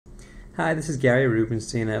Hi, this is Gary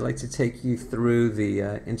Rubinstein. I'd like to take you through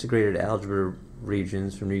the Integrated Algebra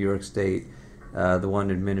Regents from New York State, the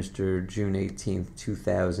one administered June 18th,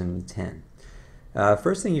 2010.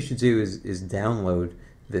 First thing you should do is download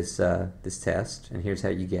this test, and here's how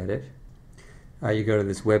you get it. You go to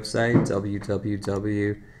this website,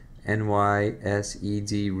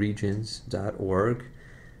 www.nysedregents.org.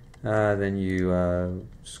 Then you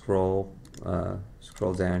scroll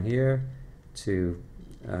down here to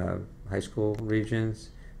high school regions,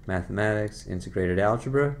 mathematics, integrated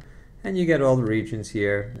algebra, and you get all the regions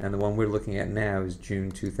here, and the one we're looking at now is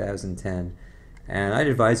June 2010. And I'd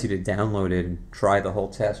advise you to download it and try the whole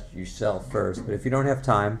test yourself first, but if you don't have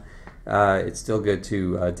time, it's still good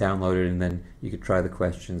to download it, and then you could try the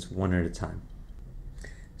questions one at a time.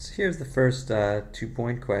 So here's the first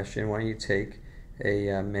 2-point question. Why don't you take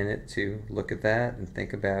a minute to look at that and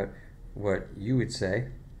think about what you would say.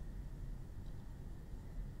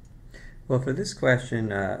 Well, for this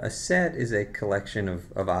question, a set is a collection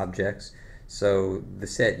of objects. So the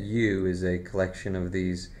set U is a collection of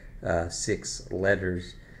these 6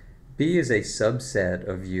 letters. B is a subset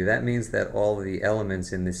of U. That means that all of the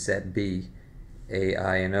elements in this set B, A,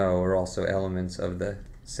 I, and O, are also elements of the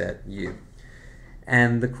set U.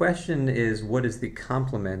 And the question is, what is the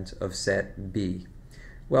complement of set B?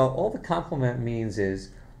 Well, all the complement means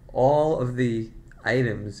is all of the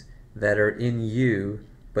items that are in U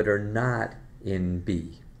but are not in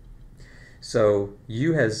B. So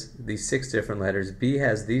U has these 6 different letters, B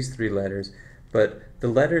has these 3 letters, but the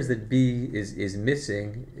letters that B is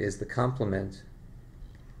missing is the complement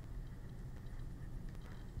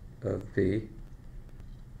of B.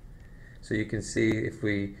 So you can see, if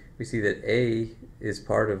we see that A is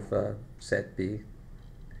part of set B,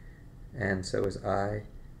 and so is I,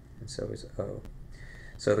 and so is O.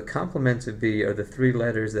 So the complements of B are the 3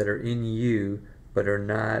 letters that are in U but are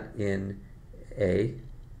not in A,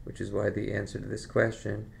 which is why the answer to this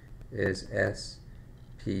question is S,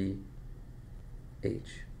 P,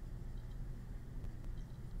 H.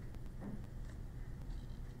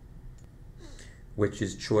 Which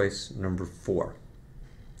is choice number 4.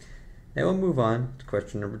 Now we'll move on to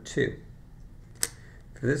question number 2.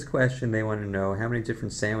 For this question, they want to know how many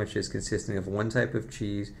different sandwiches consisting of 1 type of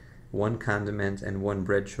cheese, 1 condiment, and 1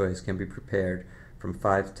 bread choice can be prepared from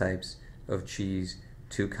 5 types of cheese,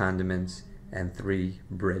 2 condiments, and 3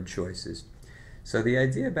 bread choices. So the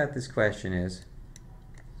idea about this question is,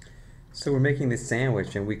 so we're making this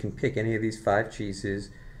sandwich and we can pick any of these 5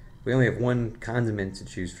 cheeses. We only have 1 condiment to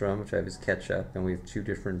choose from, which I have is ketchup, and we have 2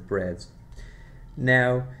 different breads.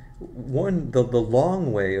 Now, the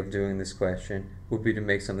long way of doing this question would be to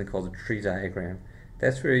make something called a tree diagram.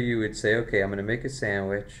 That's where you would say, okay, I'm going to make a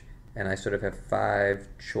sandwich, and I sort of have 5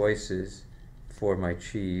 choices for my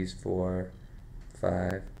cheese, 4,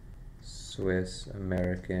 5, Swiss,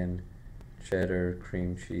 American, cheddar,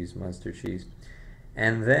 cream cheese, Munster cheese.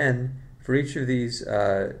 And then for each of these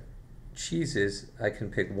cheeses, I can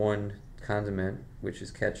pick 1 condiment, which is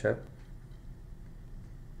ketchup.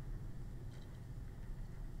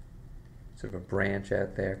 Sort of a branch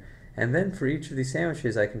out there. And then for each of these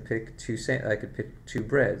sandwiches, I can pick 2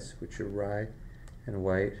 breads, which are rye and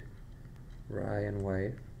white, rye and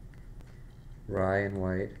white, rye and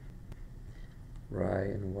white, rye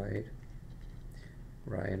and white,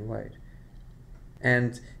 rye and white.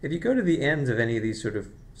 And if you go to the ends of any of these sort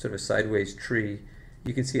of sideways tree,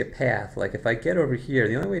 you can see a path. Like if I get over here,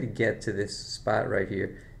 the only way to get to this spot right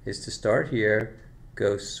here is to start here,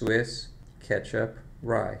 go Swiss, ketchup,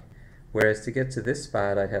 rye. Whereas to get to this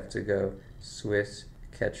spot, I'd have to go Swiss,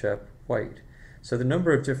 ketchup, white. So the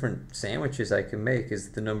number of different sandwiches I can make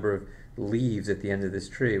is the number of leaves at the end of this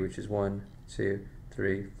tree, which is 1, 2,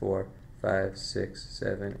 3, 4, 5, 6,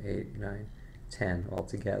 7, 8, 9, 10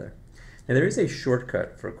 altogether. Now there is a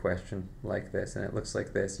shortcut for a question like this, and it looks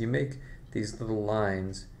like this. You make these little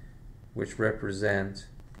lines which represent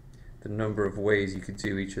the number of ways you could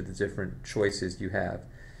do each of the different choices you have.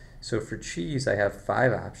 So for cheese, I have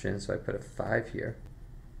 5 options, so I put a 5 here.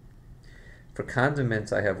 For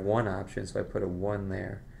condiments, I have 1 option, so I put a 1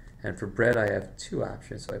 there. And for bread, I have 2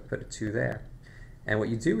 options, so I put a 2 there. And what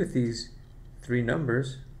you do with these 3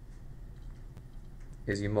 numbers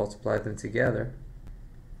is you multiply them together,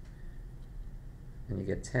 and you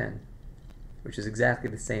get 10, which is exactly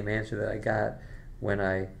the same answer that I got when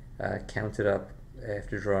I counted up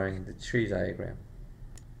after drawing the tree diagram.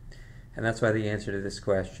 And that's why the answer to this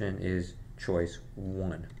question is choice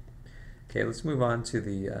 1. Okay, let's move on to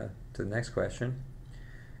the next question.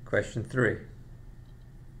 Question 3.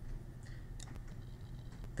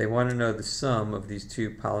 They want to know the sum of these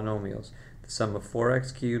 2 polynomials. The sum of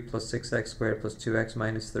 4x cubed plus 6x squared plus 2x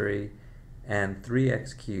minus 3 and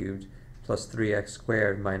 3x cubed plus 3x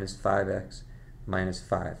squared minus 5x minus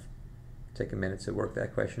 5. Take a minute to work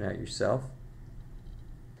that question out yourself.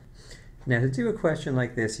 Now, to do a question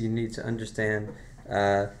like this, you need to understand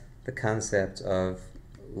the concept of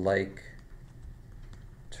like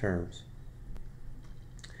terms.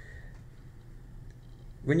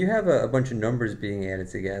 When you have a bunch of numbers being added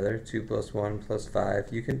together, 2 plus 1 plus 5,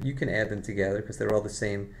 you can add them together because they're all the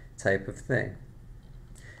same type of thing.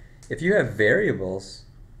 If you have variables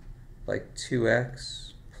like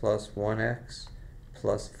 2x plus 1x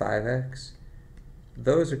plus 5x,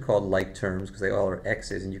 those are called like terms because they all are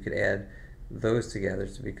x's, and you could add those together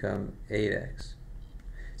to become 8x.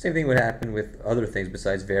 Same thing would happen with other things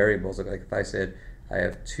besides variables. Like if I said I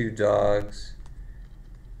have 2 dogs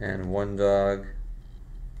and 1 dog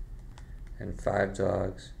and 5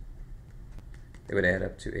 dogs, it would add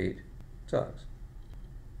up to 8 dogs.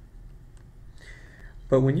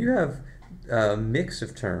 But when you have a mix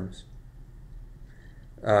of terms,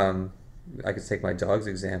 I could take my dog's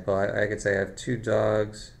example. I could say I have 2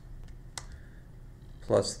 dogs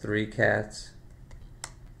plus 3 cats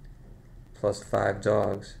plus 5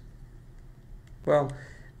 dogs. Well,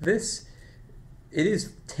 it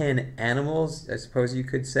is 10 animals, I suppose you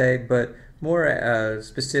could say, but more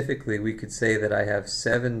specifically, we could say that I have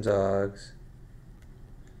 7 dogs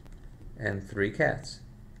and 3 cats.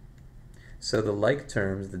 So the like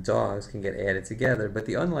terms, the dogs, can get added together, but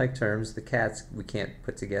the unlike terms, the cats, we can't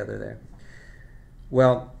put together there.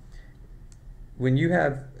 Well, when you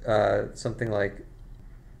have something like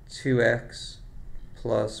 2x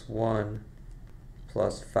plus 1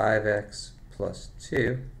 plus 5x plus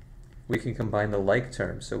 2, we can combine the like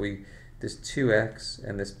terms. So this 2x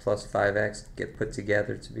and this plus 5x get put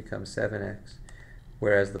together to become 7x,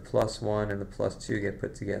 whereas the plus 1 and the plus 2 get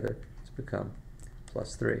put together to become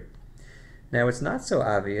plus 3. Now, what's not so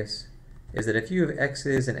obvious is that if you have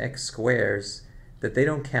x's and x squares, that they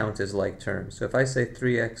don't count as like terms. So if I say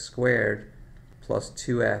 3x squared plus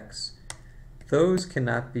 2x, those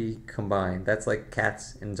cannot be combined. That's like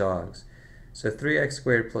cats and dogs. So 3x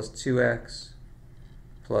squared plus 2x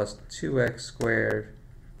squared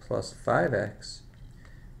plus 5x,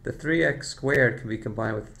 the 3x squared can be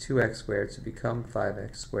combined with the 2x squared to become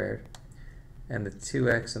 5x squared, and the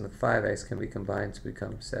 2x and the 5x can be combined to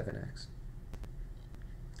become 7x.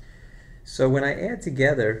 So when I add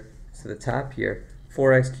together to the top here,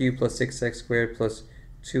 4x cubed plus 6x squared plus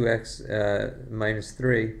 2x minus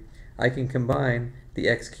 3, I can combine the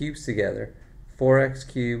x cubes together. 4x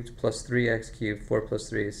cubed plus 3x cubed, 4 plus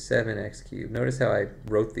 3 is 7x cubed. Notice how I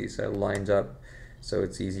wrote these, I lined up so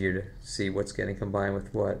it's easier to see what's getting combined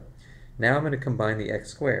with what. Now I'm going to combine the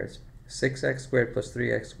x squareds. 6x squared plus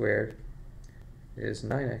 3x squared is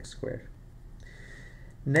 9x squared.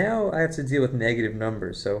 Now I have to deal with negative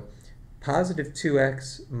numbers, so positive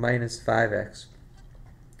 2x minus 5x.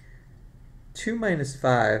 2 minus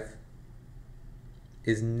 5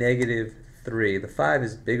 is negative 3. The 5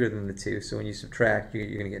 is bigger than the 2, so when you subtract, you're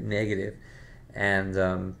going to get negative.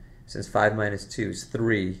 And since 5 minus 2 is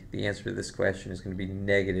 3, the answer to this question is going to be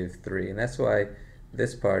negative 3. And that's why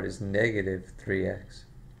this part is negative 3x.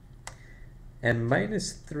 And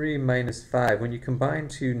minus 3 minus 5, when you combine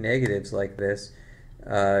two negatives like this,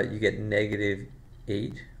 you get negative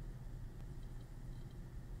 8.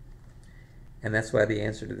 And that's why the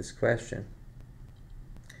answer to this question,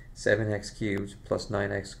 7x cubed plus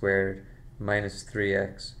 9x squared minus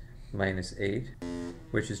 3x minus 8,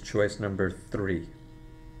 which is choice number 3.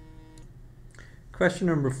 Question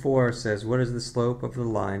number 4 says, what is the slope of the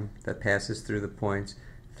line that passes through the points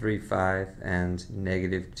 3, 5 and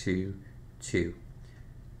negative 2, 2?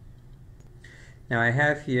 Now I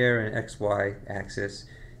have here an xy axis,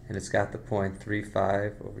 and it's got the point 3,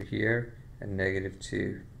 5 over here and negative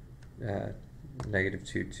 2,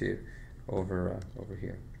 2 over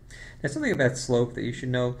here. Now, something about slope that you should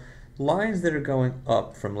know: lines that are going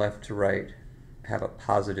up from left to right have a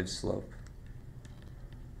positive slope,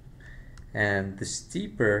 and the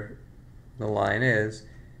steeper the line is,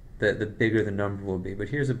 the bigger the number will be. But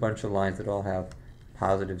here's a bunch of lines that all have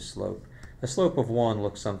positive slope. A slope of 1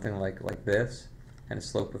 looks something like this, and a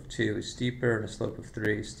slope of 2 is steeper, and a slope of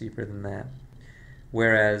 3 is steeper than that.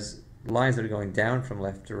 Whereas lines that are going down from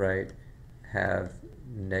left to right have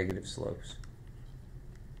negative slopes.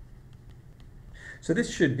 So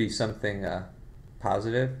this should be something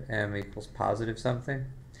positive. M equals positive something.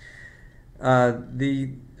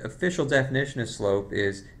 The official definition of slope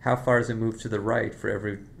is how far does it move to the right for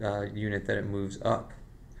every unit that it moves up.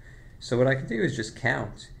 So what I can do is just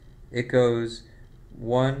count. It goes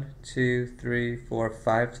 1, 2, 3, 4,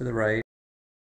 5 to the right,